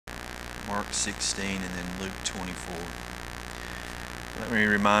Mark 16, and then Luke 24. Let me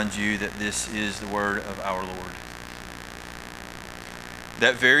remind you that this is the word of our Lord.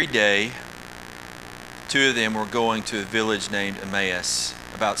 That very day, two of them were going to a village named Emmaus,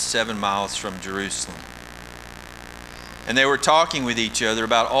 about 7 miles from Jerusalem. And they were talking with each other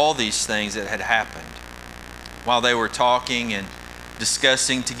about all these things that had happened. While they were talking and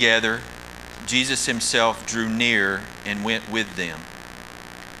discussing together, Jesus himself drew near and went with them.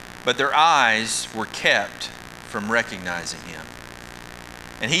 But their eyes were kept from recognizing him.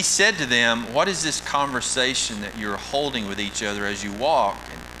 And he said to them, "What is this conversation that you're holding with each other as you walk?"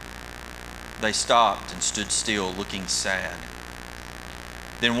 And they stopped and stood still, looking sad.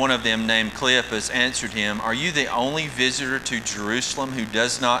 Then one of them, named Cleopas, answered him, "Are you the only visitor to Jerusalem who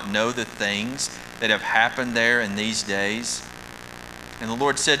does not know the things that have happened there in these days?" And the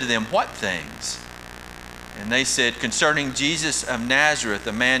Lord said to them, "What things?" And they said, "Concerning Jesus of Nazareth,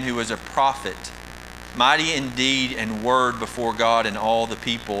 a man who was a prophet, mighty in deed and word before God and all the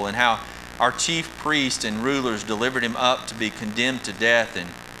people, and how our chief priests and rulers delivered him up to be condemned to death and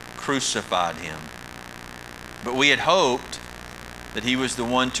crucified him. But we had hoped that he was the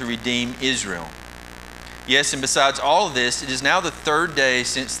one to redeem Israel. Yes, and besides all of this, it is now the third day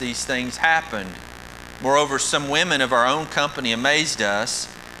since these things happened. Moreover, some women of our own company amazed us.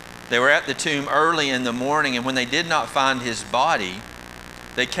 They were at the tomb early in the morning, and when they did not find his body,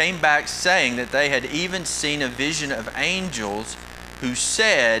 they came back saying that they had even seen a vision of angels who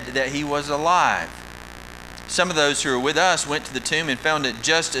said that he was alive. Some of those who were with us went to the tomb and found it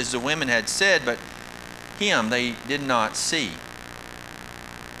just as the women had said, but him they did not see."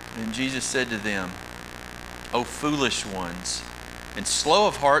 And Jesus said to them, "O foolish ones, and slow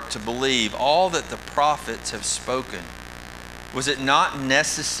of heart to believe all that the prophets have spoken. Was it not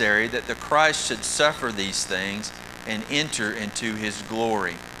necessary that the Christ should suffer these things and enter into his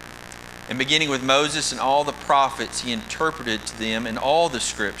glory?" And beginning with Moses and all the prophets, he interpreted to them in all the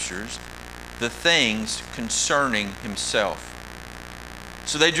scriptures the things concerning himself.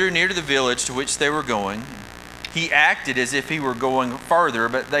 So they drew near to the village to which they were going. He acted as if he were going farther,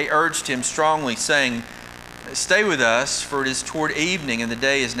 but they urged him strongly, saying, "Stay with us, for it is toward evening, and the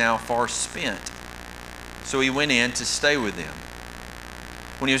day is now far spent." So he went in to stay with them.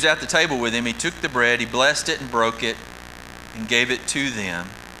 When he was at the table with them, he took the bread, he blessed it and broke it, and gave it to them.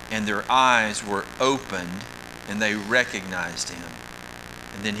 And their eyes were opened, and they recognized him.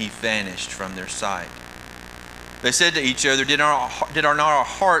 And then he vanished from their sight. They said to each other, Did not our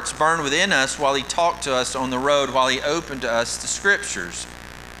hearts burn within us while he talked to us on the road, while he opened to us the scriptures?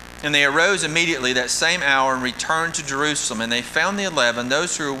 And they arose immediately that same hour and returned to Jerusalem. And they found the 11,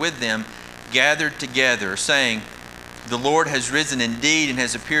 those who were with them, gathered together, saying, "The Lord has risen indeed and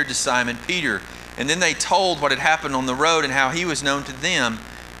has appeared to Simon Peter." And then they told what had happened on the road and how he was known to them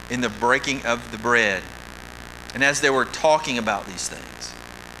in the breaking of the bread. And as they were talking about these things,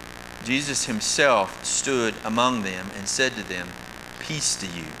 Jesus himself stood among them and said to them, "Peace to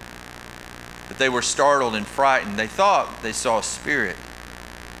you." But they were startled and frightened. They thought they saw a spirit.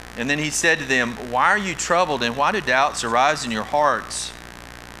 And then he said to them, "Why are you troubled, and why do doubts arise in your hearts?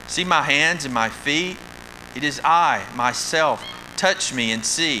 See my hands and my feet? It is I, myself. Touch me and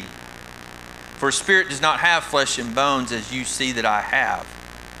see. For a spirit does not have flesh and bones, as you see that I have."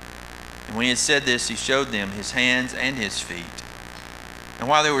 And when he had said this, he showed them his hands and his feet. And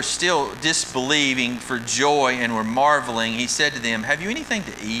while they were still disbelieving for joy and were marveling, he said to them, "Have you anything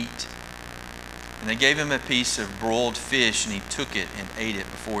to eat?" And they gave him a piece of broiled fish, and he took it and ate it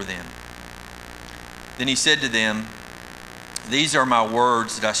before them. Then he said to them, "These are my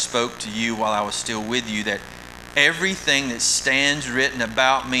words that I spoke to you while I was still with you, that everything that stands written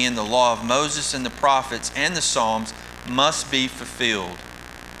about me in the law of Moses and the prophets and the Psalms must be fulfilled."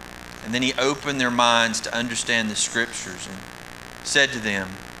 And then he opened their minds to understand the scriptures and said to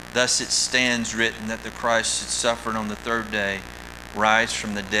them, "Thus it stands written that the Christ should suffer and on the third day rise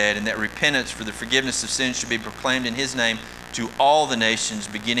from the dead, and that repentance for the forgiveness of sins should be proclaimed in his name to all the nations,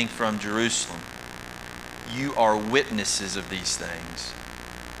 beginning from Jerusalem. You are witnesses of these things.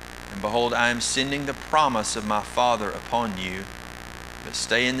 And behold, I am sending the promise of my Father upon you, but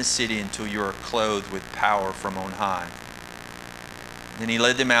stay in the city until you are clothed with power from on high." Then he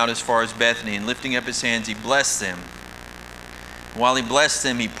led them out as far as Bethany, and lifting up his hands, he blessed them. While he blessed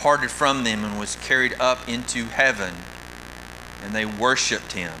them, he parted from them and was carried up into heaven. And they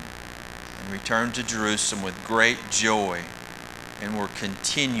worshipped him and returned to Jerusalem with great joy, and were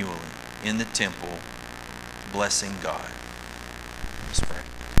continually in the temple blessing God. Let's pray.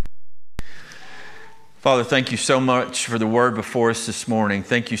 Father, thank you so much for the word before us this morning.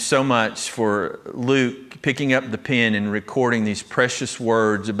 Thank you so much for Luke picking up the pen and recording these precious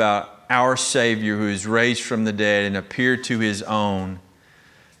words about our Savior who is raised from the dead and appeared to His own,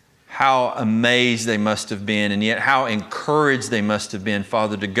 how amazed they must have been, and yet how encouraged they must have been,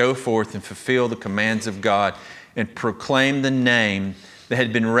 Father, to go forth and fulfill the commands of God and proclaim the name that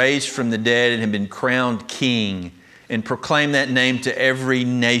had been raised from the dead and had been crowned king, and proclaim that name to every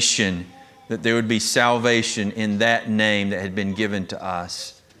nation, that there would be salvation in that name that had been given to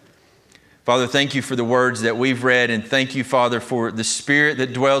us. Father, thank you for the words that we've read, and thank you, Father, for the Spirit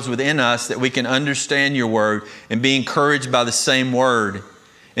that dwells within us, that we can understand your word and be encouraged by the same word.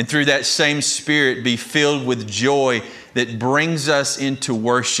 And through that same Spirit, be filled with joy that brings us into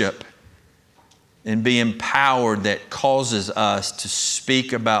worship, and be empowered that causes us to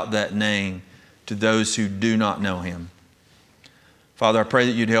speak about that name to those who do not know Him. Father, I pray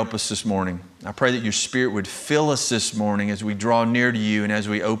that you'd help us this morning. I pray that your Spirit would fill us this morning as we draw near to you and as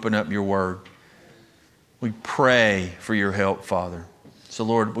we open up your word. We pray for your help, Father. So,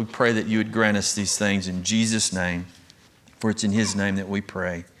 Lord, we pray that you would grant us these things in Jesus' name, for it's in His name that we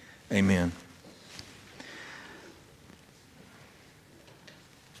pray. Amen.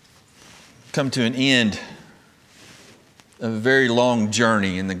 Come to an end of a very long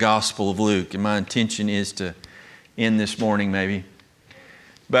journey in the Gospel of Luke, and my intention is to end this morning maybe.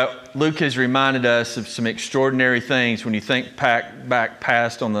 But Luke has reminded us of some extraordinary things when you think back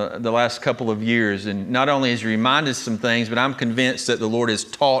past on the last couple of years. And not only has He reminded us some things, but I'm convinced that the Lord has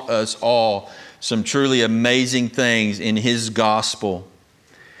taught us all some truly amazing things in His Gospel.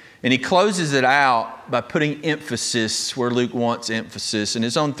 And He closes it out by putting emphasis where Luke wants emphasis, and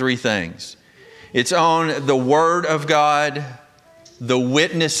it's on three things. It's on the Word of God, the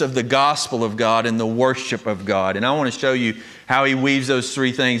witness of the gospel of God, and the worship of God. And I want to show you how he weaves those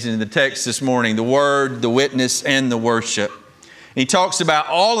three things into the text this morning: the Word, the witness, and the worship. And he talks about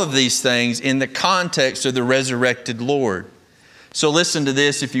all of these things in the context of the resurrected Lord. So listen to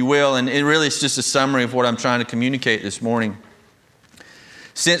this, if you will, and it really is just a summary of what I'm trying to communicate this morning.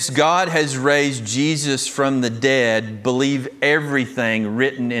 Since God has raised Jesus from the dead, believe everything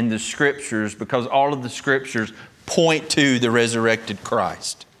written in the Scriptures, because all of the Scriptures point to the resurrected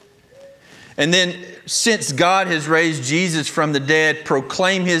Christ. And then, since God has raised Jesus from the dead,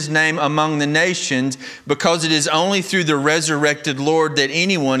 proclaim His name among the nations, because it is only through the resurrected Lord that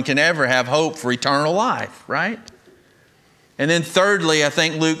anyone can ever have hope for eternal life, right? And then thirdly, I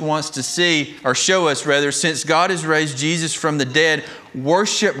think Luke wants to see, or show us rather, since God has raised Jesus from the dead,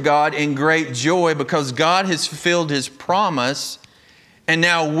 worship God in great joy, because God has fulfilled His promise, and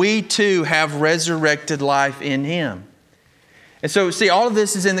now we too have resurrected life in Him. And so, see, all of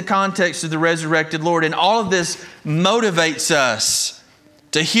this is in the context of the resurrected Lord, and all of this motivates us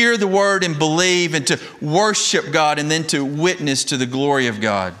to hear the Word and believe, and to worship God, and then to witness to the glory of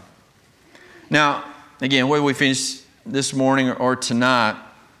God. Now, again, whether we finish this morning or tonight,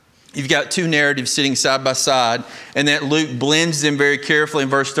 you've got two narratives sitting side by side, and that Luke blends them very carefully in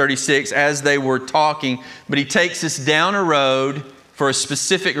verse 36 as they were talking. But he takes us down a road for a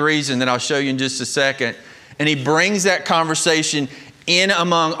specific reason that I'll show you in just a second. And he brings that conversation in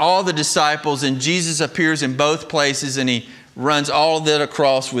among all the disciples, and Jesus appears in both places, and he runs all of that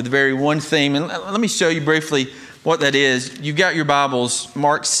across with very one theme. And let me show you briefly what that is. You've got your Bibles,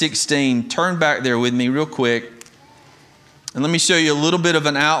 Mark 16. Turn back there with me real quick. And let me show you a little bit of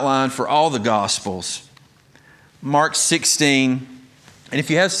an outline for all the Gospels. Mark 16. And if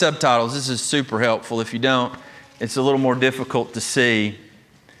you have subtitles, this is super helpful. If you don't, it's a little more difficult to see.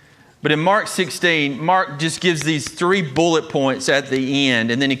 But in Mark 16, Mark just gives these 3 bullet points at the end,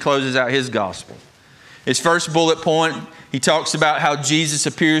 and then he closes out his Gospel. His first bullet point, he talks about how Jesus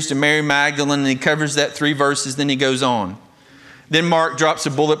appears to Mary Magdalene, and he covers that 3 verses, then he goes on. Then Mark drops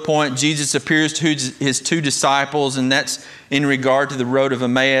a bullet point. Jesus appears to his 2 disciples, and that's in regard to the road of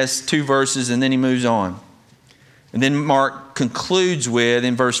Emmaus, 2 verses, and then he moves on. And then Mark concludes with,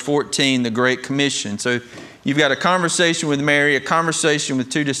 in verse 14, the Great Commission. So you've got a conversation with Mary, a conversation with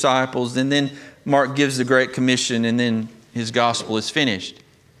 2 disciples, and then Mark gives the Great Commission, and then his gospel is finished.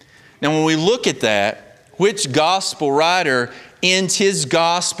 Now when we look at that, which gospel writer ends his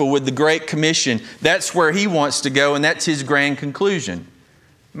gospel with the Great Commission? That's where he wants to go, and that's his grand conclusion.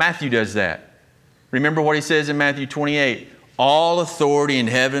 Matthew does that. Remember what he says in Matthew 28. All authority in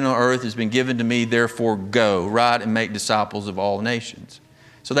heaven and earth has been given to me, therefore go, write and make disciples of all nations.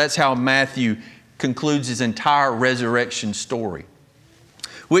 So that's how Matthew concludes his entire resurrection story.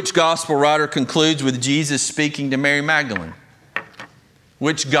 Which gospel writer concludes with Jesus speaking to Mary Magdalene?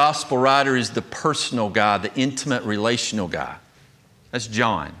 Which gospel writer is the personal guy, the intimate relational guy? That's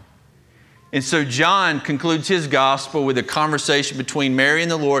John. And so John concludes his gospel with a conversation between Mary and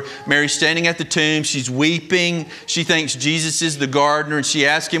the Lord. Mary's standing at the tomb. She's weeping. She thinks Jesus is the gardener. And she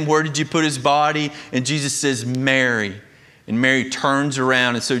asks him, where did you put his body? And Jesus says, Mary. And Mary turns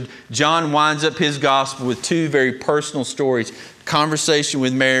around. And so John winds up his gospel with two very personal stories. Conversation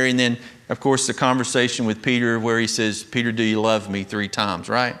with Mary, and then, of course, the conversation with Peter where he says, Peter, do you love me? 3 times,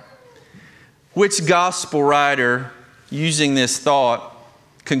 right? Which gospel writer, using this thought,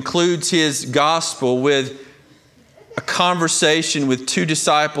 concludes his gospel with a conversation with 2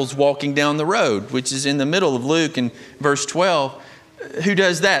 disciples walking down the road, which is in the middle of Luke in verse 12. Who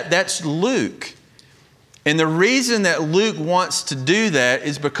does that? That's Luke. And the reason that Luke wants to do that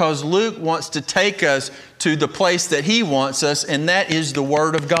is because Luke wants to take us to the place that he wants us, and that is the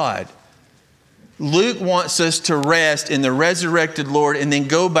Word of God. Luke wants us to rest in the resurrected Lord and then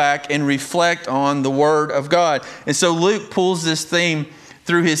go back and reflect on the Word of God. And so Luke pulls this theme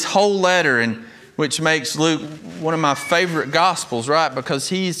through his whole letter, and which makes Luke one of my favorite gospels, right? Because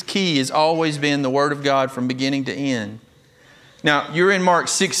his key has always been the Word of God from beginning to end. Now, you're in Mark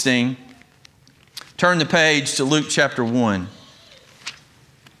 16. Turn the page to Luke chapter 1.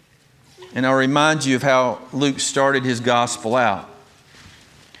 And I'll remind you of how Luke started his gospel out.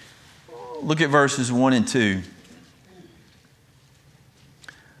 Look at verses 1 and 2.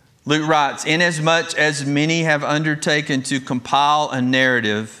 Luke writes, inasmuch as many have undertaken to compile a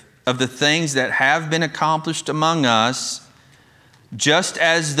narrative of the things that have been accomplished among us, just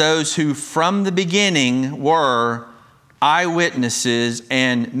as those who from the beginning were eyewitnesses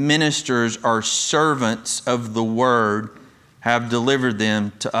and ministers or servants of the word have delivered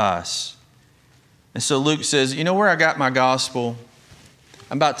them to us. And so Luke says, you know where I got my gospel?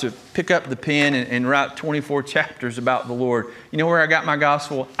 I'm about to pick up the pen and write 24 chapters about the Lord. You know where I got my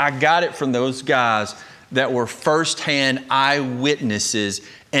gospel? I got it from those guys that were firsthand eyewitnesses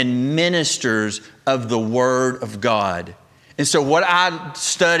and ministers of the Word of God. And so what I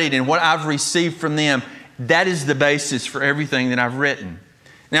studied and what I've received from them, that is the basis for everything that I've written.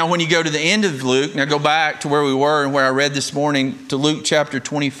 Now, when you go to the end of Luke, now go back to where we were and where I read this morning to Luke chapter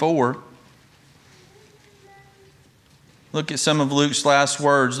 24. Look at some of Luke's last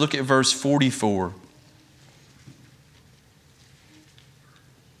words. Look at verse 44.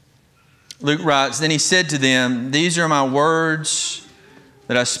 Luke writes, then he said to them, these are my words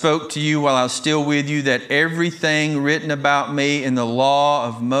that I spoke to you while I was still with you, that everything written about me in the law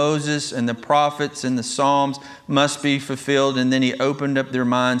of Moses and the prophets and the Psalms must be fulfilled. And then he opened up their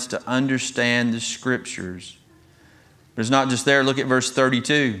minds to understand the Scriptures. But it's not just there. Look at verse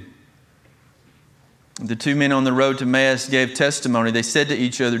 32. The 2 men on the road to Emmaus gave testimony. They said to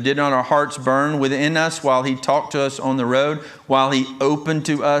each other, did not our hearts burn within us while he talked to us on the road, while he opened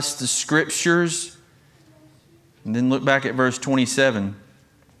to us the Scriptures? And then look back at verse 27.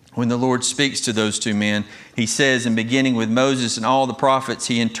 When the Lord speaks to those 2 men, he says, in beginning with Moses and all the prophets,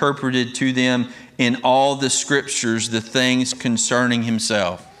 he interpreted to them in all the Scriptures the things concerning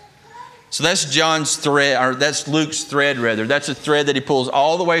himself. So that's John's thread, or that's Luke's thread rather. That's a thread that he pulls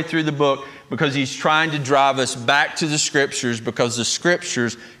all the way through the book because he's trying to drive us back to the Scriptures, because the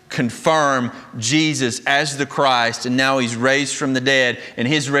Scriptures confirm Jesus as the Christ, and now he's raised from the dead, and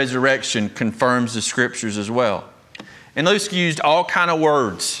his resurrection confirms the Scriptures as well. And Luke used all kind of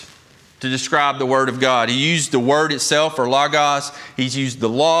words to describe the Word of God. He used the Word itself, or logos. He's used the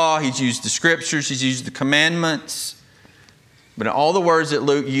law. He's used the Scriptures. He's used the commandments. But all the words that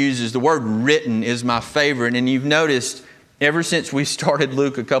Luke uses, the word written is my favorite. And you've noticed ever since we started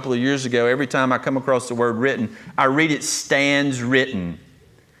Luke a couple of years ago, every time I come across the word written, I read it stands written.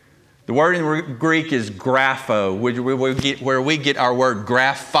 The word in Greek is grapho, where we get our word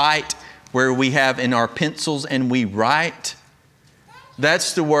graphite, where we have in our pencils and we write.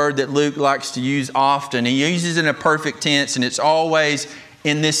 That's the word that Luke likes to use often. He uses it in a perfect tense, and it's always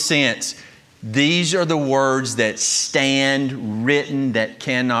in this sense. These are the words that stand written, that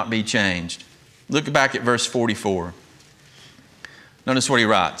cannot be changed. Look back at verse 44. Notice what he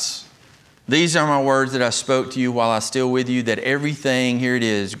writes. These are my words that I spoke to you while I was still with you, that everything, here it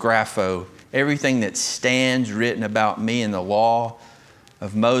is, grapho, everything that stands written about me in the law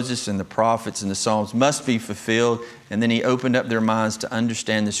of Moses and the prophets and the Psalms must be fulfilled. And then he opened up their minds to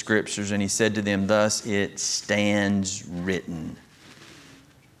understand the Scriptures, and he said to them, thus it stands written.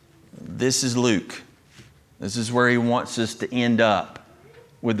 This is Luke. This is where he wants us to end up,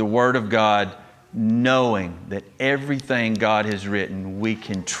 with the Word of God, knowing that everything God has written we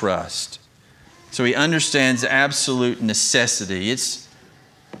can trust. So he understands the absolute necessity. It's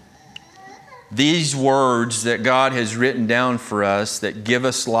these words that God has written down for us that give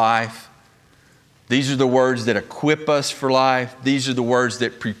us life, These are the words that equip us for life. These are the words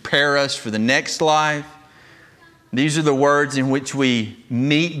that prepare us for the next life. These are the words in which we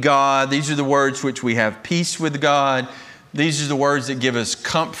meet God. These are the words which we have peace with God. These are the words that give us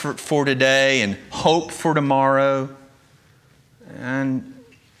comfort for today and hope for tomorrow. And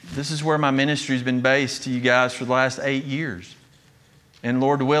this is where my ministry has been based to you guys for the last 8 years. And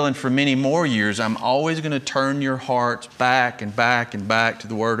Lord willing, for many more years, I'm always going to turn your hearts back and back and back to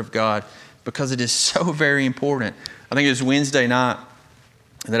the Word of God because it is so very important. I think it was Wednesday night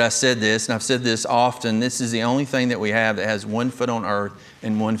that I said this, and I've said this often. This is the only thing that we have that has 1 foot on earth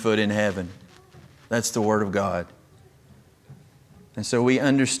and 1 foot in heaven. That's the Word of God. And so we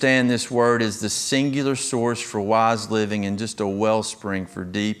understand this Word as the singular source for wise living and just a wellspring for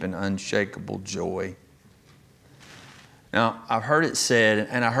deep and unshakable joy. Now, I've heard it said,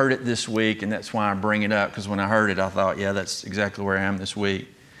 and I heard it this week, and that's why I bring it up, because when I heard it, I thought, yeah, that's exactly where I am this week.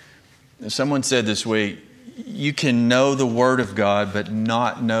 Someone said this week, you can know the Word of God, but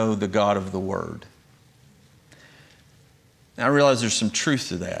not know the God of the Word. Now, I realize there's some truth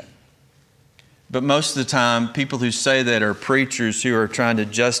to that. But most of the time, people who say that are preachers who are trying to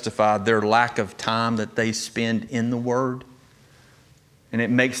justify their lack of time that they spend in the Word. And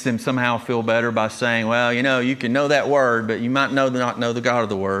it makes them somehow feel better by saying, well, you know, you can know that Word, but you might not know the God of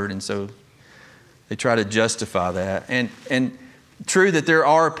the Word. And so they try to justify that. And true that there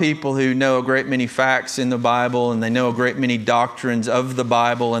are people who know a great many facts in the Bible and they know a great many doctrines of the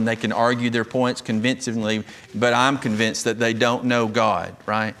Bible and they can argue their points convincingly, but I'm convinced that they don't know God,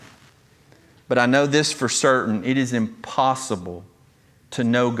 right? But I know this for certain, it is impossible to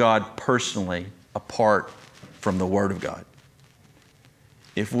know God personally apart from the Word of God.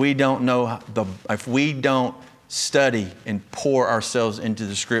 If we don't study and pour ourselves into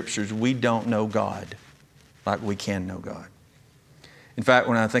the Scriptures, we don't know God like we can know God. In fact,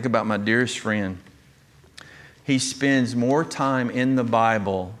 when I think about my dearest friend, he spends more time in the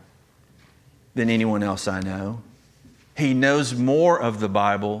Bible than anyone else I know. He knows more of the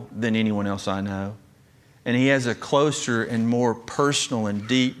Bible than anyone else I know. And he has a closer and more personal and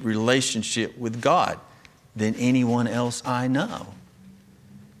deep relationship with God than anyone else I know.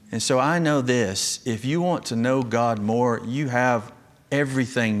 And so I know this, if you want to know God more, you have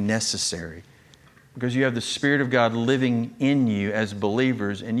everything necessary. Because you have the Spirit of God living in you as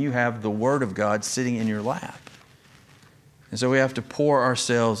believers, and you have the Word of God sitting in your lap. And so we have to pour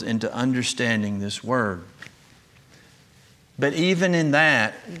ourselves into understanding this Word. But even in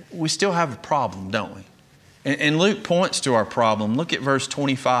that, we still have a problem, don't we? And Luke points to our problem. Look at verse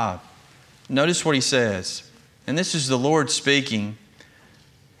 25. Notice what he says. And this is the Lord speaking.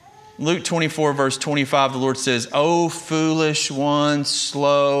 Luke 24, verse 25, the Lord says, "O foolish ones,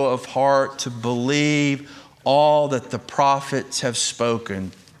 slow of heart to believe all that the prophets have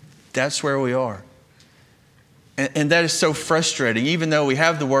spoken." That's where we are. And that is so frustrating. Even though we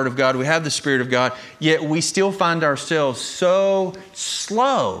have the Word of God, we have the Spirit of God, yet we still find ourselves so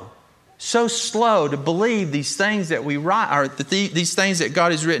slow to believe these things that we write, or these things that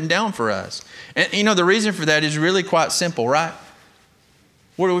God has written down for us. And you know, the reason for that is really quite simple, right?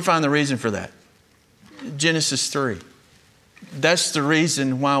 Where do we find the reason for that? Genesis 3. That's the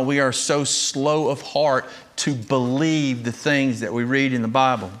reason why we are so slow of heart to believe the things that we read in the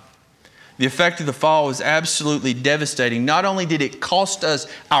Bible. The effect of the fall was absolutely devastating. Not only did it cost us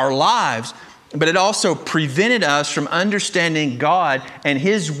our lives, but it also prevented us from understanding God and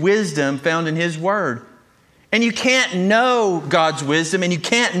His wisdom found in His Word. And you can't know God's wisdom and you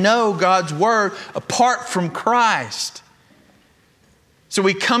can't know God's Word apart from Christ. So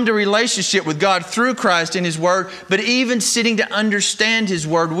we come to relationship with God through Christ and His Word, but even sitting to understand His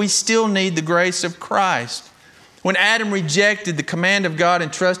Word, we still need the grace of Christ. When Adam rejected the command of God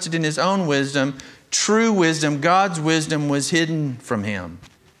and trusted in his own wisdom, true wisdom, God's wisdom, was hidden from him.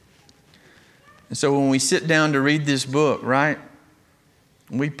 And so when we sit down to read this book, right,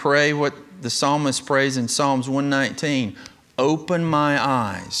 we pray what the psalmist prays in Psalms 119, "Open my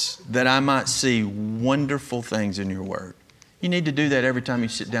eyes that I might see wonderful things in your Word." You need to do that every time you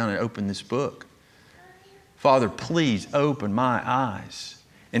sit down and open this book. Father, please open my eyes.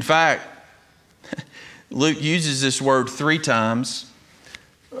 In fact, Luke uses this word 3 times.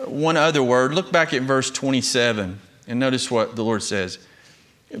 One other word, look back at verse 27 and notice what the Lord says.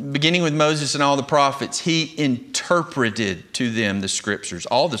 Beginning with Moses and all the prophets, He interpreted to them the Scriptures,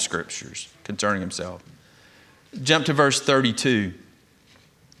 all the Scriptures concerning Himself. Jump to verse 32.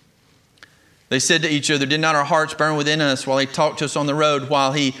 They said to each other, "Did not our hearts burn within us while He talked to us on the road,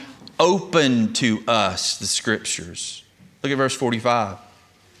 while He opened to us the Scriptures?" Look at verse 45.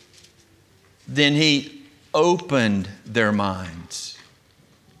 Then He opened their minds.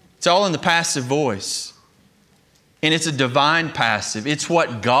 It's all in the passive voice. And it's a divine passive. It's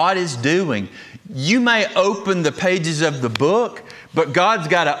what God is doing. You may open the pages of the book, but God's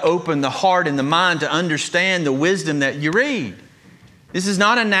got to open the heart and the mind to understand the wisdom that you read. This is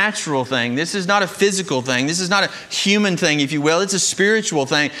not a natural thing. This is not a physical thing. This is not a human thing, if you will. It's a spiritual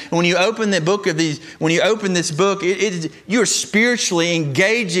thing. And when you open the book of these, when you open this book, you're spiritually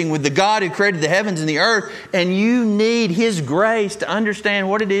engaging with the God who created the heavens and the earth, and you need His grace to understand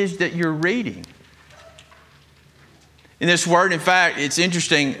what it is that you're reading. In this word, in fact, it's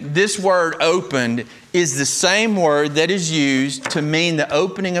interesting, this word opened is the same word that is used to mean the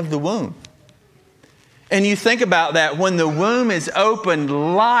opening of the womb. And you think about that, when the womb is opened,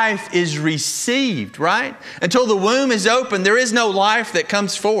 life is received, right? Until the womb is open, there is no life that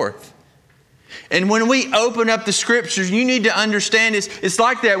comes forth. And when we open up the Scriptures, you need to understand it's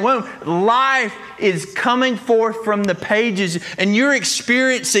like that womb. Life is coming forth from the pages, and you're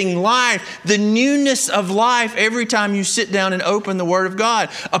experiencing life, the newness of life, every time you sit down and open the Word of God.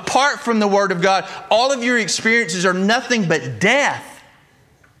 Apart from the Word of God, all of your experiences are nothing but death.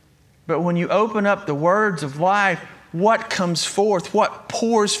 But when you open up the words of life, what comes forth, what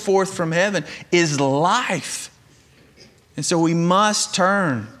pours forth from heaven is life. And so we must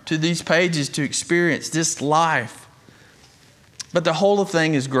turn to these pages to experience this life. But the whole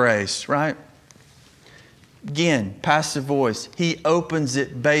thing is grace, right? Again, passive voice. He opens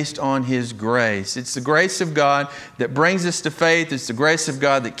it based on His grace. It's the grace of God that brings us to faith. It's the grace of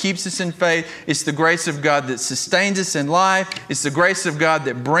God that keeps us in faith. It's the grace of God that sustains us in life. It's the grace of God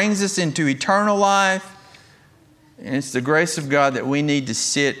that brings us into eternal life. And it's the grace of God that we need to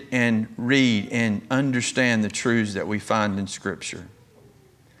sit and read and understand the truths that we find in Scripture.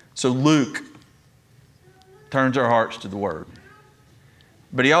 So Luke turns our hearts to the Word.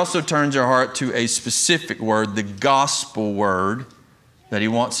 But he also turns our heart to a specific word, the gospel word, that he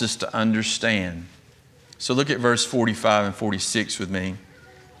wants us to understand. So look at verse 45 and 46 with me.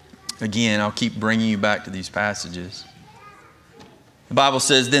 Again, I'll keep bringing you back to these passages. The Bible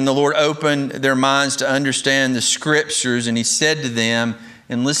says, "Then the Lord opened their minds to understand the Scriptures, and He said to them,"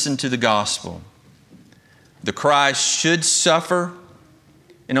 and listen to the gospel, "The Christ should suffer,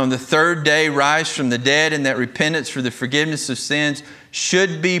 and on the third day rise from the dead, and that repentance for the forgiveness of sins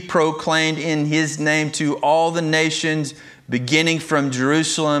should be proclaimed in His name to all the nations, beginning from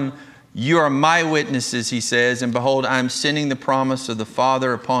Jerusalem. You are my witnesses," He says, "and behold, I am sending the promise of the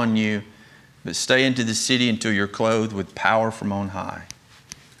Father upon you. But stay into the city until you're clothed with power from on high."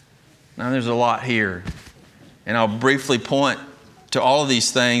 Now there's a lot here. And I'll briefly point to all of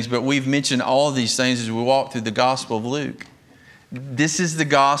these things, but we've mentioned all of these things as we walk through the Gospel of Luke. This is the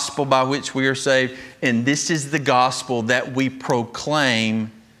gospel by which we are saved, and this is the gospel that we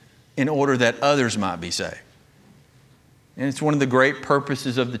proclaim in order that others might be saved. And it's one of the great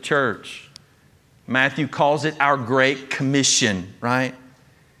purposes of the church. Matthew calls it our Great Commission, right?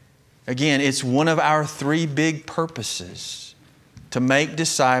 Again, it's one of our three big purposes, to make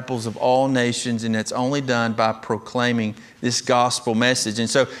disciples of all nations, and it's only done by proclaiming this gospel message. And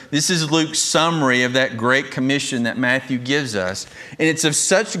so this is Luke's summary of that Great Commission that Matthew gives us. And it's of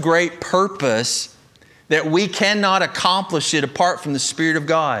such great purpose that we cannot accomplish it apart from the Spirit of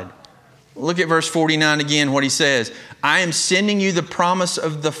God. Look at verse 49 again, what he says. I'm sending you the promise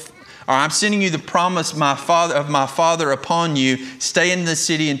of my Father upon you. Stay in the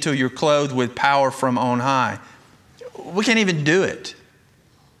city until you're clothed with power from on high. We can't even do it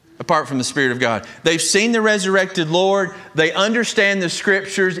apart from the Spirit of God. They've seen the resurrected Lord. They understand the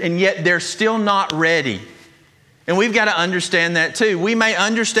Scriptures, and yet they're still not ready. And we've got to understand that too. We may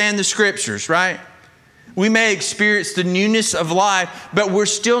understand the Scriptures, right? We may experience the newness of life, but we're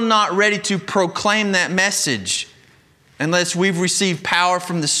still not ready to proclaim that message unless we've received power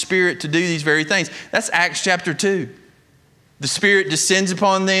from the Spirit to do these very things. That's Acts chapter 2. The Spirit descends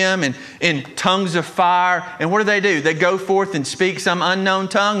upon them and in tongues of fire. And what do? They go forth and speak some unknown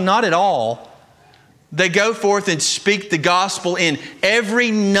tongue? Not at all. They go forth and speak the gospel in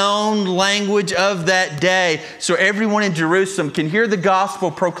every known language of that day, so everyone in Jerusalem can hear the gospel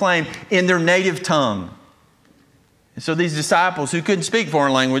proclaimed in their native tongue. And so these disciples who couldn't speak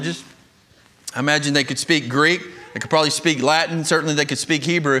foreign languages, I imagine they could speak Greek. They could probably speak Latin. Certainly they could speak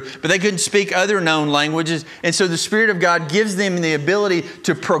Hebrew, but they couldn't speak other known languages. And so the Spirit of God gives them the ability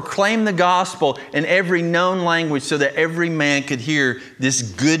to proclaim the gospel in every known language so that every man could hear this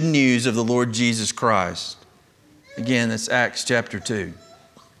good news of the Lord Jesus Christ. Again, that's Acts chapter 2.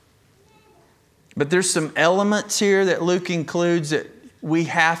 But there's some elements here that Luke includes that we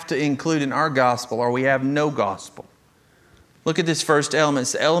have to include in our gospel, or we have no gospel. Look at this first element.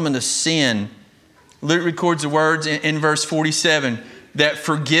 It's the element of sin. Luke records the words in verse 47. that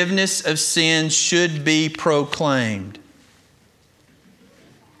forgiveness of sins should be proclaimed.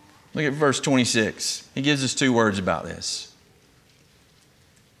 Look at verse 26. He gives us two words about this.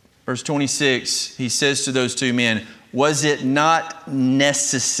 Verse 26, he says to those two men, was it not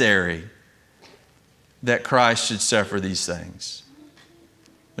necessary that Christ should suffer these things?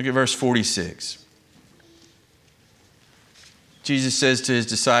 Look at verse 46. Jesus says to his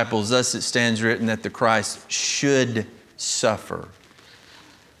disciples, thus it stands written that the Christ should suffer.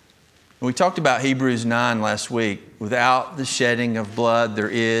 We talked about Hebrews 9 last week. Without the shedding of blood, there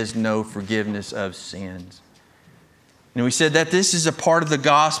is no forgiveness of sins. And we said that this is a part of the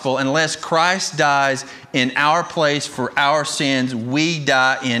gospel. Unless Christ dies in our place for our sins, we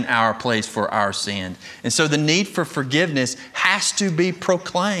die in our place for our sins. And so the need for forgiveness has to be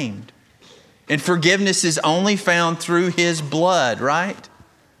proclaimed. And forgiveness is only found through His blood, right?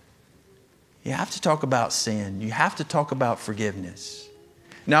 You have to talk about sin. You have to talk about forgiveness.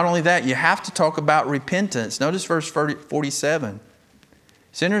 Not only that, you have to talk about repentance. Notice verse 47.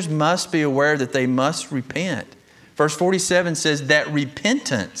 Sinners must be aware that they must repent. Verse 47 says that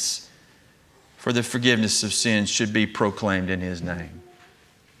repentance for the forgiveness of sins should be proclaimed in His name.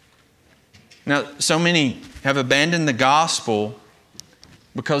 Now, so many have abandoned the gospel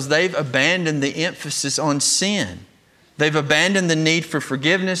because they've abandoned the emphasis on sin. They've abandoned the need for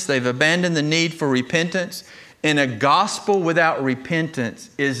forgiveness. They've abandoned the need for repentance. And a gospel without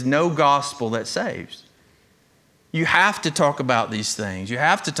repentance is no gospel that saves. You have to talk about these things. You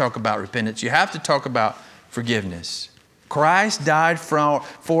have to talk about repentance. You have to talk about forgiveness. Christ died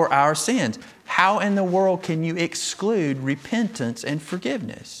for our sins. How in the world can you exclude repentance and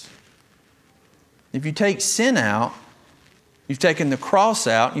forgiveness? If you take sin out, you've taken the cross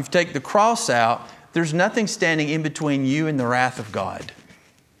out, you've taken the cross out, there's nothing standing in between you and the wrath of God.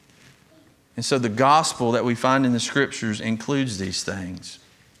 And so the gospel that we find in the Scriptures includes these things.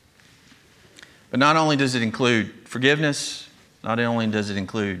 But not only does it include forgiveness, not only does it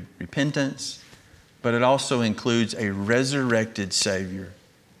include repentance, but it also includes a resurrected Savior.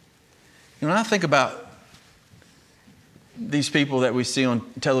 When I think about these people that we see on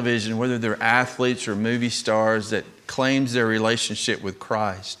television, whether they're athletes or movie stars that claims their relationship with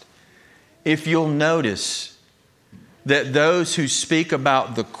Christ, if you'll notice that those who speak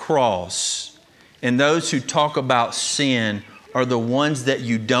about the cross and those who talk about sin are the ones that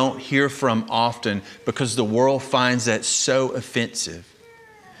you don't hear from often because the world finds that so offensive.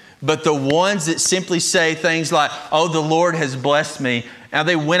 But the ones that simply say things like, oh, the Lord has blessed me. Now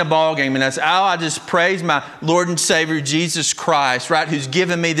they win a ball game and I say, oh, I just praise my Lord and Savior Jesus Christ, right, who's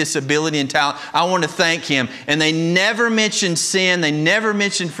given me this ability and talent. I want to thank Him. And they never mention sin. They never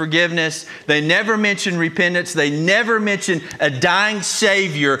mention forgiveness. They never mention repentance. They never mention a dying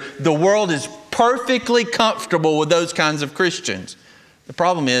Savior. The world is perfectly comfortable with those kinds of Christians. The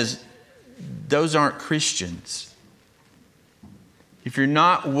problem is, those aren't Christians. If you're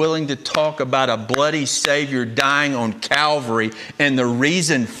not willing to talk about a bloody Savior dying on Calvary and the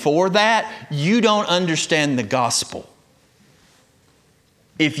reason for that, you don't understand the gospel.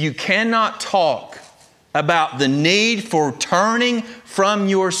 If you cannot talk about the need for turning from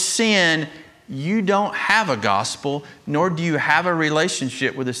your sin, you don't have a gospel, nor do you have a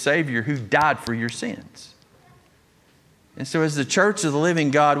relationship with a Savior who died for your sins. And so as the church of the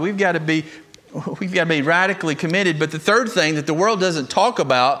living God, we've got to be radically committed. But the third thing that the world doesn't talk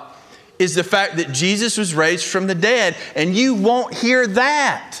about is the fact that Jesus was raised from the dead. And you won't hear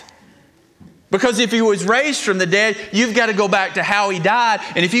that. Because if He was raised from the dead, you've got to go back to how He died.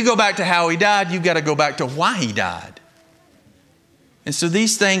 And if you go back to how He died, you've got to go back to why He died. And so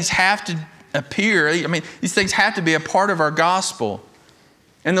these things have to appear. I mean, these things have to be a part of our gospel.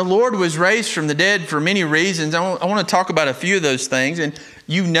 And the Lord was raised from the dead for many reasons. I want to talk about a few of those things. And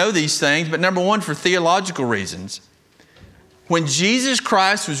you know these things, but number one, for theological reasons. When Jesus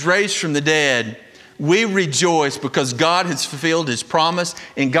Christ was raised from the dead, we rejoice because God has fulfilled His promise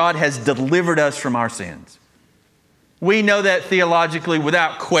and God has delivered us from our sins. We know that theologically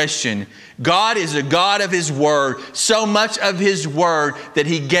without question. God is a God of His Word, so much of His Word that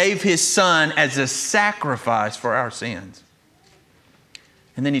He gave His Son as a sacrifice for our sins.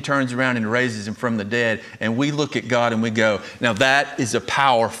 And then He turns around and raises Him from the dead. And we look at God and we go, now that is a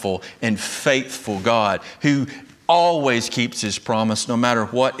powerful and faithful God who always keeps His promise no matter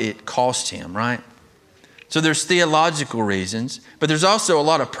what it costs Him, right? So there's theological reasons, but there's also a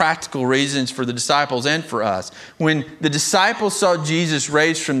lot of practical reasons for the disciples and for us. When the disciples saw Jesus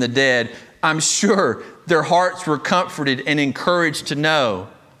raised from the dead, I'm sure their hearts were comforted and encouraged to know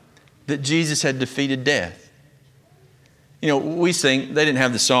that Jesus had defeated death. You know, we sing, they didn't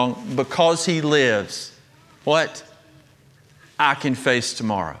have the song, because He lives. What? I can face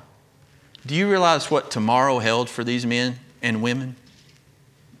tomorrow. Do you realize what tomorrow held for these men and women?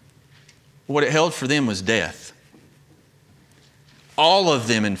 What it held for them was death. All of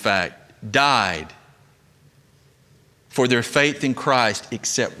them, in fact, died for their faith in Christ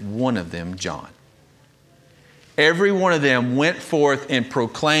except one of them, John. Every one of them went forth and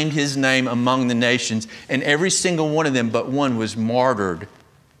proclaimed His name among the nations, and every single one of them but one was martyred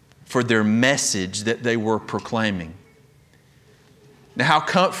for their message that they were proclaiming. Now, how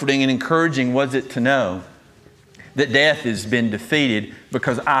comforting and encouraging was it to know that death has been defeated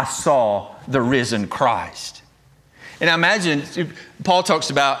because I saw the risen Christ? And I imagine, Paul talks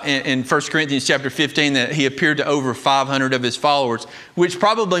about in 1 Corinthians chapter 15 that he appeared to over 500 of his followers, which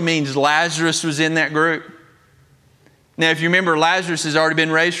probably means Lazarus was in that group. Now, if you remember, Lazarus has already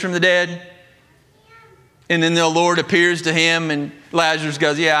been raised from the dead. And then the Lord appears to him and Lazarus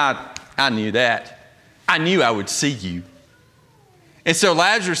goes, yeah, I knew that. I knew I would see you. And so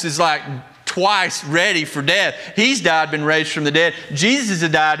Lazarus is like twice ready for death. He's died, been raised from the dead. Jesus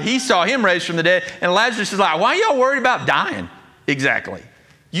had died. He saw him raised from the dead. And Lazarus is like, why are y'all worried about dying? Exactly.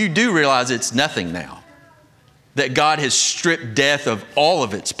 You do realize it's nothing now. That God has stripped death of all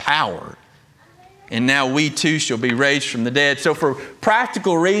of its power. And now we too shall be raised from the dead. So for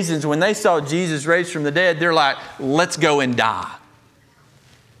practical reasons, when they saw Jesus raised from the dead, they're like, let's go and die.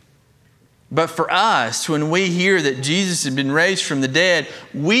 But for us, when we hear that Jesus has been raised from the dead,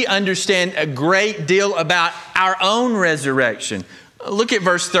 we understand a great deal about our own resurrection. Look at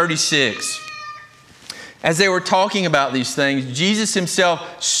verse 36. As they were talking about these things, Jesus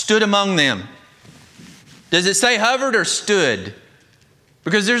Himself stood among them. Does it say hovered or stood?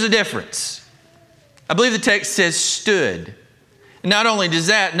 Because there's a difference. I believe the text says stood. Not only does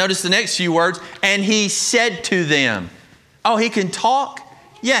that, notice the next few words, and He said to them. Oh, He can talk?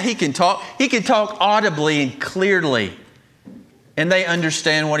 Yeah, He can talk. He can talk audibly and clearly. And they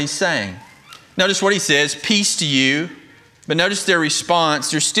understand what He's saying. Notice what He says, peace to you. But notice their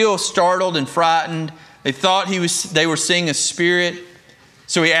response. They're still startled and frightened. They thought they were seeing a spirit.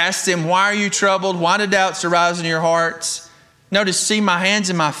 So He asked them, why are you troubled? Why do doubts arise in your hearts? Notice, see my hands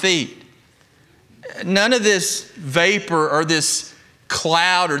and my feet. None of this vapor or this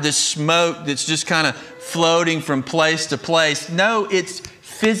cloud or this smoke that's just kind of floating from place to place. No, it's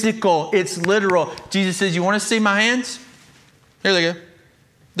physical. It's literal. Jesus says, you want to see my hands? Here they go.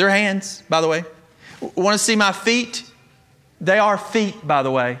 They're hands, by the way. Want to see my feet? They are feet, by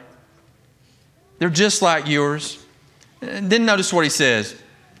the way. They're just like yours. And then notice what He says.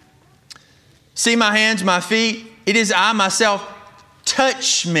 See my hands, my feet? It is I myself.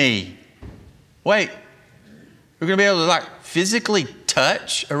 Touch me. Wait, we're going to be able to like physically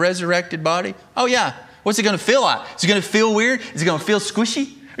touch a resurrected body? Oh yeah. What's it going to feel like? Is it going to feel weird? Is it going to feel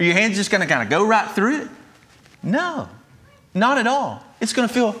squishy? Are your hands just going to kind of go right through it? No, not at all. It's going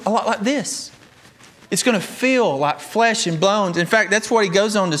to feel a lot like this. It's going to feel like flesh and bones. In fact, that's what He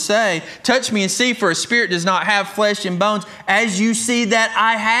goes on to say. Touch me and see, for a spirit does not have flesh and bones, as you see that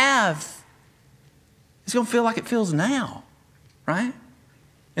I have. It's going to feel like it feels now, right?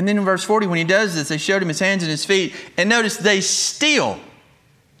 And then in verse 40, when He does this, they showed Him His hands and His feet. And notice they still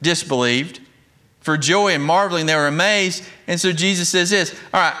disbelieved. For joy and marveling, they were amazed. And so Jesus says this,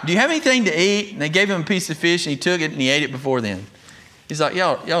 all right, do you have anything to eat? And they gave Him a piece of fish, and He took it and He ate it before them. He's like,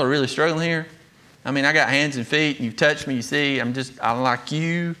 y'all are really struggling here. I mean, I got hands and feet, and you touch me, you see, I'm like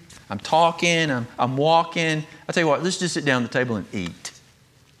you. I'm talking, I'm walking. I'll tell you what, let's just sit down at the table and eat.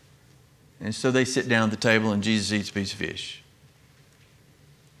 And so they sit down at the table, and Jesus eats a piece of fish.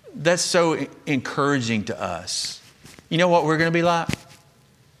 That's so encouraging to us. You know what we're going to be like?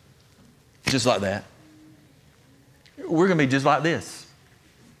 Just like that. We're going to be just like this.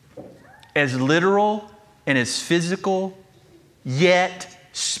 As literal and as physical, yet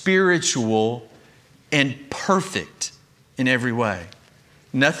spiritual and perfect in every way.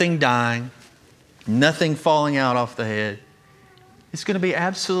 Nothing dying, nothing falling out off the head. It's going to be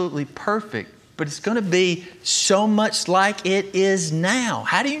absolutely perfect, but it's going to be so much like it is now.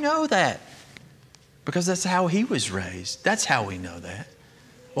 How do you know that? Because that's how He was raised. That's how we know that.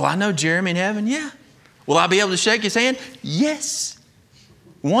 Well, I know Jeremy in heaven. Yeah. Will I be able to shake his hand? Yes.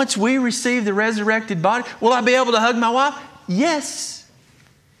 Once we receive the resurrected body, will I be able to hug my wife? Yes.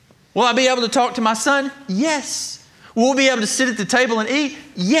 Will I be able to talk to my son? Yes. Will we be able to sit at the table and eat?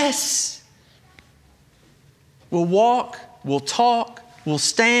 Yes. We'll walk, we'll talk, we'll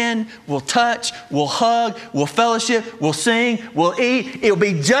stand, we'll touch, we'll hug, we'll fellowship, we'll sing, we'll eat. It'll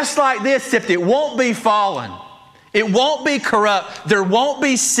be just like this, except it won't be fallen. It won't be corrupt. There won't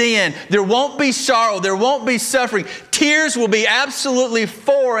be sin. There won't be sorrow. There won't be suffering. Tears will be absolutely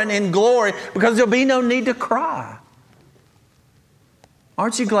foreign in glory because there'll be no need to cry.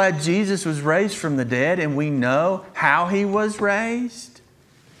 Aren't you glad Jesus was raised from the dead and we know how He was raised?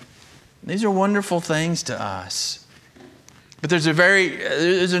 These are wonderful things to us. But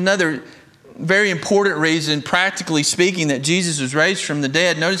there's another very important reason, practically speaking, that Jesus was raised from the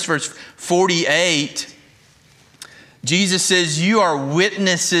dead. Notice verse 48. Jesus says, you are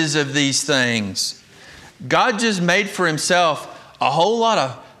witnesses of these things. God just made for Himself a whole lot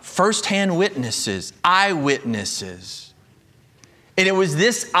of first-hand witnesses, eyewitnesses. And it was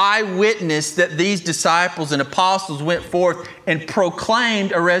this eyewitness that these disciples and apostles went forth and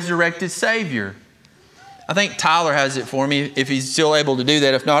proclaimed a resurrected Savior. I think Tyler has it for me, if he's still able to do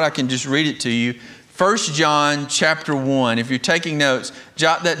that. If not, I can just read it to you. 1 John chapter 1. If you're taking notes,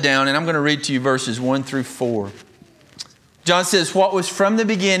 jot that down, and I'm going to read to you verses 1 through 4. John says, what was from the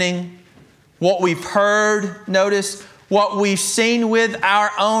beginning, what we've heard, notice, what we've seen with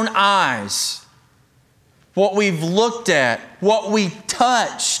our own eyes, what we've looked at, what we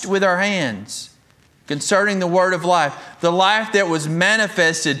touched with our hands concerning the word of life, the life that was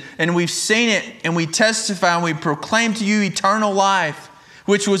manifested, and we've seen it, and we testify and we proclaim to you eternal life,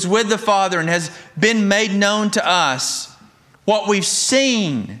 which was with the Father and has been made known to us. What we've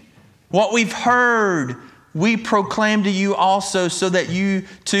seen, what we've heard, we proclaim to you also, so that you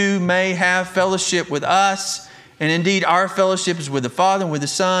too may have fellowship with us. And indeed, our fellowship is with the Father and with the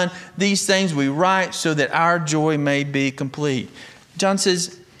Son. These things we write so that our joy may be complete. John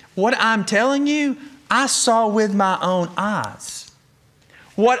says, what I'm telling you, I saw with my own eyes.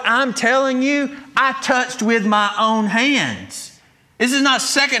 What I'm telling you, I touched with my own hands. This is not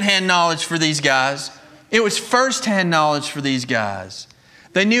secondhand knowledge for these guys. It was firsthand knowledge for these guys.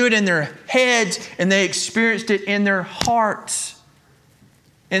 They knew it in their heads and they experienced it in their hearts.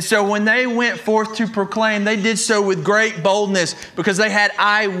 And so when they went forth to proclaim, they did so with great boldness because they had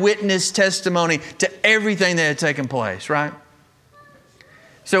eyewitness testimony to everything that had taken place, right?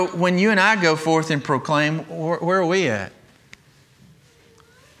 So when you and I go forth and proclaim, where are we at?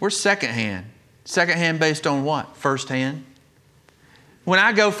 We're secondhand. Secondhand based on what? Firsthand. When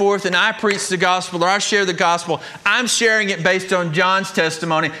I go forth and I preach the gospel or I share the gospel, I'm sharing it based on John's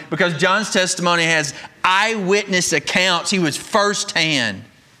testimony because John's testimony has eyewitness accounts. He was firsthand.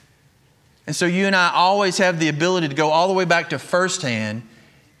 And so you and I always have the ability to go all the way back to firsthand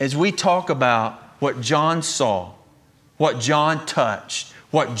as we talk about what John saw, what John touched,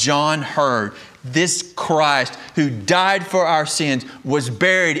 what John heard. This Christ who died for our sins was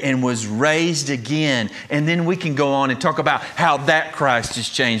buried and was raised again. And then we can go on and talk about how that Christ has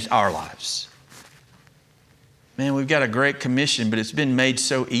changed our lives. Man, we've got a great commission, but it's been made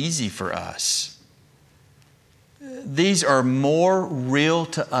so easy for us. These are more real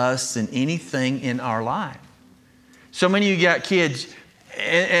to us than anything in our life. So many of you got kids,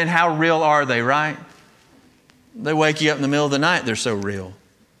 and how real are they, right? They wake you up in the middle of the night, they're so real.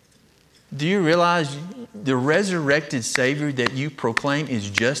 Do you realize the resurrected Savior that you proclaim is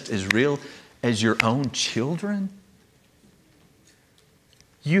just as real as your own children?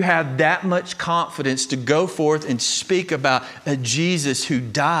 You have that much confidence to go forth and speak about a Jesus who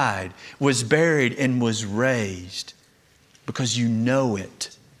died, was buried, and was raised because you know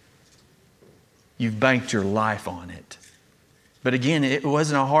it. You've banked your life on it. But again, it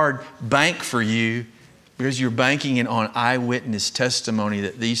wasn't a hard bank for you because you're banking it on eyewitness testimony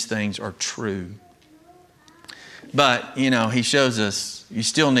that these things are true. But, He shows us you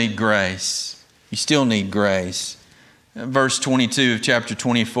still need grace. You still need grace. Verse 22 of chapter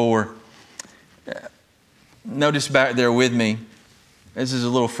 24. Notice back there with me. This is a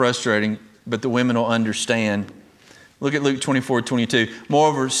little frustrating, but the women will understand. Look at Luke 24:22.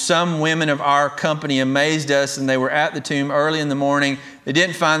 Moreover, some women of our company amazed us, and they were at the tomb early in the morning. They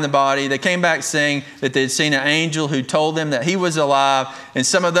didn't find the body. They came back saying that they had seen an angel who told them that he was alive. And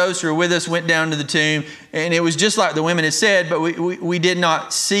some of those who were with us went down to the tomb, and it was just like the women had said, but we did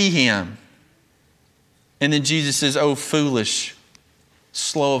not see him. And then Jesus says, oh, foolish,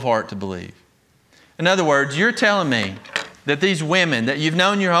 slow of heart to believe. In other words, you're telling me that these women that you've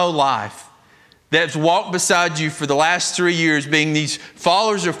known your whole life, that's walked beside you for the last 3 years being these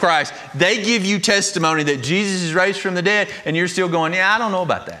followers of Christ, they give you testimony that Jesus is raised from the dead, and you're still going, yeah, I don't know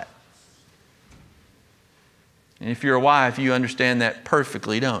about that. And if you're a wife, you understand that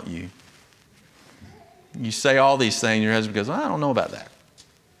perfectly, don't you? You say all these things, your husband goes, well, I don't know about that.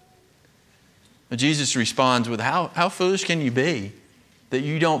 But Jesus responds with, how foolish can you be that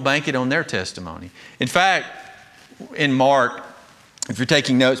you don't bank it on their testimony? In fact, in Mark, if you're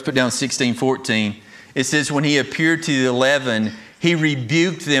taking notes, put down 16:14. It says, when he appeared to the 11, he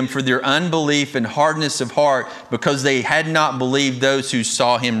rebuked them for their unbelief and hardness of heart because they had not believed those who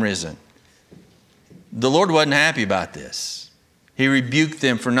saw him risen. The Lord wasn't happy about this. He rebuked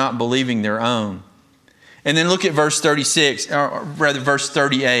them for not believing their own. And then look at verse 36, or rather verse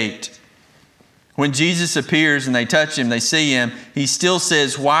 38. When Jesus appears and they touch him, they see him, he still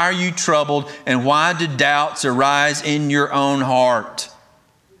says, "Why are you troubled, and why do doubts arise in your own heart?"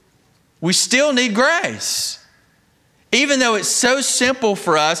 We still need grace. Even though it's so simple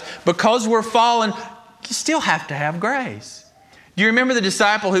for us, because we're fallen, you still have to have grace. Do you remember the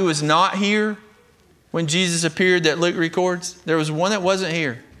disciple who was not here when Jesus appeared that Luke records? There was one that wasn't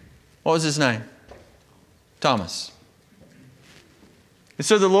here. What was his name? Thomas. And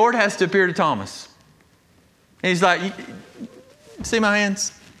so the Lord has to appear to Thomas. And he's like, "See my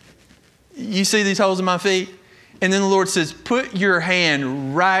hands? You see these holes in my feet?" And then the Lord says, "Put your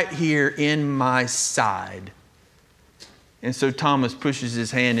hand right here in my side." And so Thomas pushes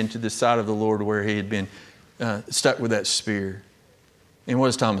his hand into the side of the Lord where he had been stuck with that spear. And what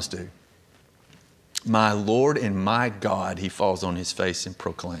does Thomas do? "My Lord and my God," he falls on his face and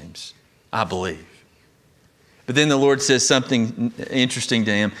proclaims, "I believe." But then the Lord says something interesting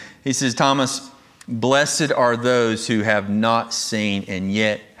to him. He says, "Thomas, blessed are those who have not seen and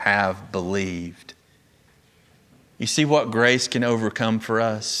yet have believed." You see what grace can overcome for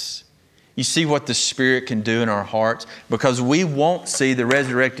us? You see what the Spirit can do in our hearts? Because we won't see the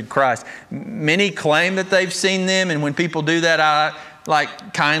resurrected Christ. Many claim that they've seen them, and when people do that, I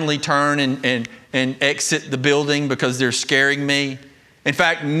kindly turn and exit the building because they're scaring me. In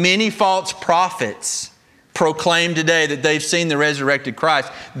fact, many false prophets proclaim today that they've seen the resurrected Christ.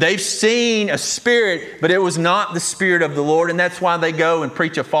 They've seen a spirit, but it was not the Spirit of the Lord, and that's why they go and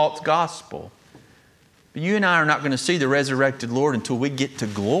preach a false gospel. But you and I are not going to see the resurrected Lord until we get to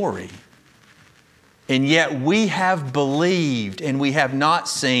glory. And yet we have believed and we have not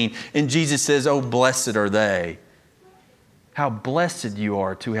seen. And Jesus says, "Oh, blessed are they." How blessed you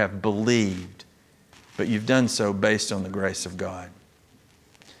are to have believed, but you've done so based on the grace of God.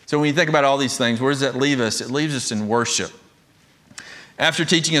 So when you think about all these things, where does that leave us? It leaves us in worship. After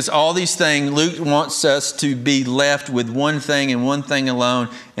teaching us all these things, Luke wants us to be left with one thing and one thing alone,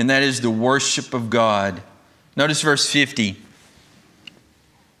 and that is the worship of God. Notice verse 50.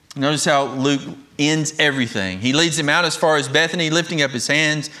 Notice how Luke ends everything. He leads them out as far as Bethany, lifting up his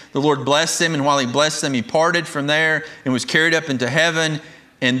hands. The Lord blessed them, and while he blessed them, he parted from there and was carried up into heaven.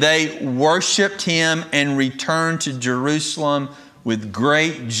 And they worshiped him and returned to Jerusalem with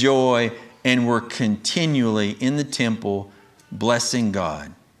great joy and were continually in the temple blessing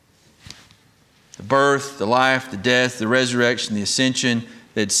God. The birth, the life, the death, the resurrection, the ascension,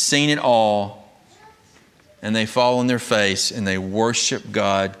 they'd seen it all. And they fall on their face and they worship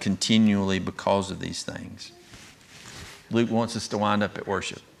God continually because of these things. Luke wants us to wind up at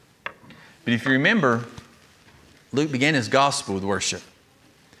worship. But if you remember, Luke began his gospel with worship.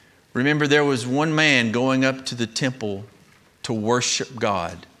 Remember, there was one man going up to the temple to worship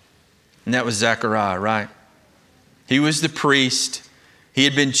God. And that was Zechariah, right? He was the priest. He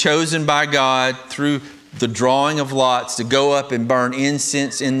had been chosen by God through the drawing of lots to go up and burn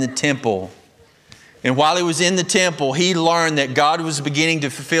incense in the temple. And while he was in the temple, he learned that God was beginning to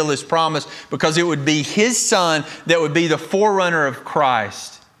fulfill his promise because it would be his son that would be the forerunner of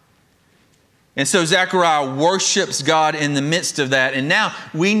Christ. And so Zechariah worships God in the midst of that. And now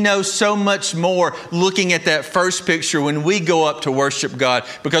we know so much more looking at that first picture when we go up to worship God.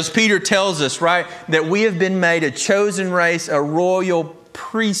 Because Peter tells us, right, that we have been made a chosen race, a royal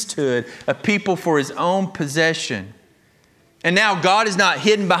priesthood, a people for his own possession. And now God is not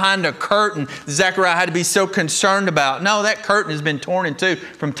hidden behind a curtain Zechariah had to be so concerned about. No, that curtain has been torn in two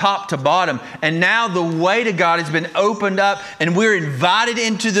from top to bottom. And now the way to God has been opened up and we're invited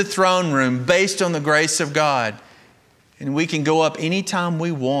into the throne room based on the grace of God. And we can go up anytime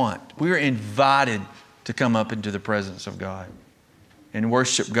we want. We're invited to come up into the presence of God and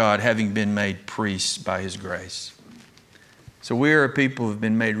worship God, having been made priests by his grace. So we are a people who have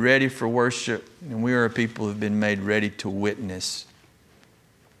been made ready for worship, and we are a people who have been made ready to witness.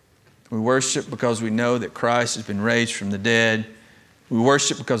 We worship because we know that Christ has been raised from the dead. We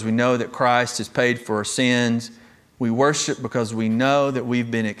worship because we know that Christ has paid for our sins. We worship because we know that we've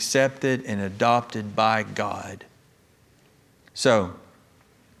been accepted and adopted by God. So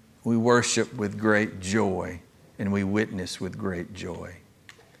we worship with great joy, and we witness with great joy.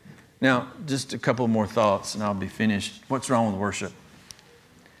 Now, just a couple more thoughts and I'll be finished. What's wrong with worship?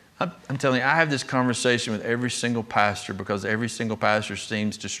 I'm telling you, I have this conversation with every single pastor because every single pastor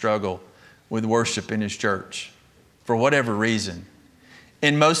seems to struggle with worship in his church for whatever reason.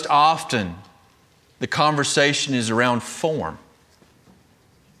 And most often, the conversation is around form.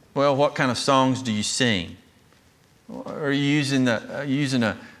 Well, what kind of songs do you sing? Are you using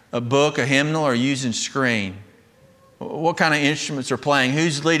a book, a hymnal, or are you using screen? What kind of instruments are playing?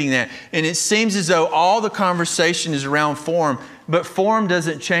 Who's leading that? And it seems as though all the conversation is around form, but form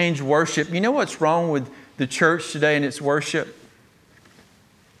doesn't change worship. You know what's wrong with the church today and its worship?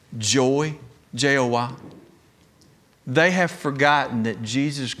 Joy, J-O-Y. They have forgotten that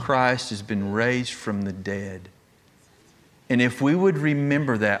Jesus Christ has been raised from the dead. And if we would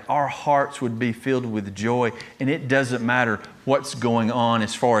remember that, our hearts would be filled with joy. And it doesn't matter what's going on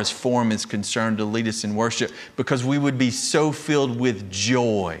as far as form is concerned to lead us in worship, because we would be so filled with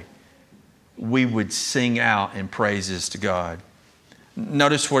joy, we would sing out in praises to God.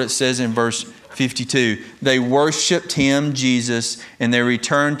 Notice what it says in verse 52. They worshiped Him, Jesus, and they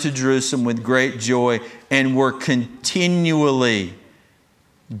returned to Jerusalem with great joy and were continually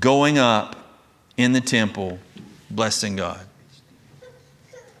going up in the temple, blessing God.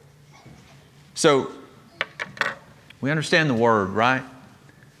 So, we understand the word, right?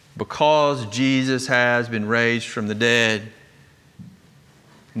 Because Jesus has been raised from the dead,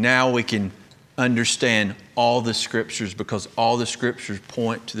 now we can understand all the Scriptures, because all the Scriptures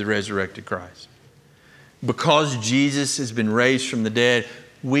point to the resurrected Christ. Because Jesus has been raised from the dead,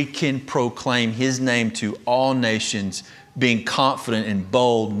 we can proclaim His name to all nations, being confident and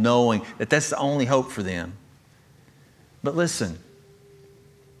bold, knowing that that's the only hope for them. But listen,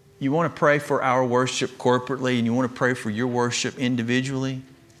 you want to pray for our worship corporately, and you want to pray for your worship individually,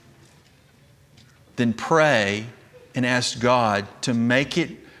 then pray and ask God to make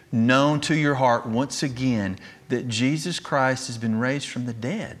it known to your heart once again that Jesus Christ has been raised from the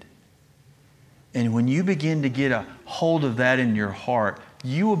dead. And when you begin to get a hold of that in your heart,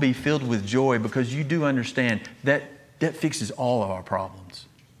 you will be filled with joy, because you do understand that that fixes all of our problems.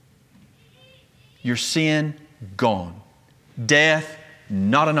 Your sin, gone. Death,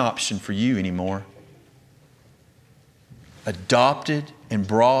 not an option for you anymore. Adopted and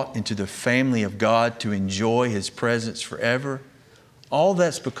brought into the family of God to enjoy His presence forever. All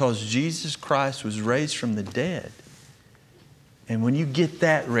that's because Jesus Christ was raised from the dead. And when you get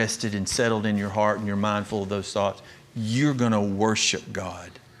that rested and settled in your heart and you're mindful of those thoughts, you're going to worship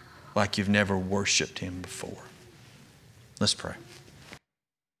God like you've never worshiped Him before. Let's pray.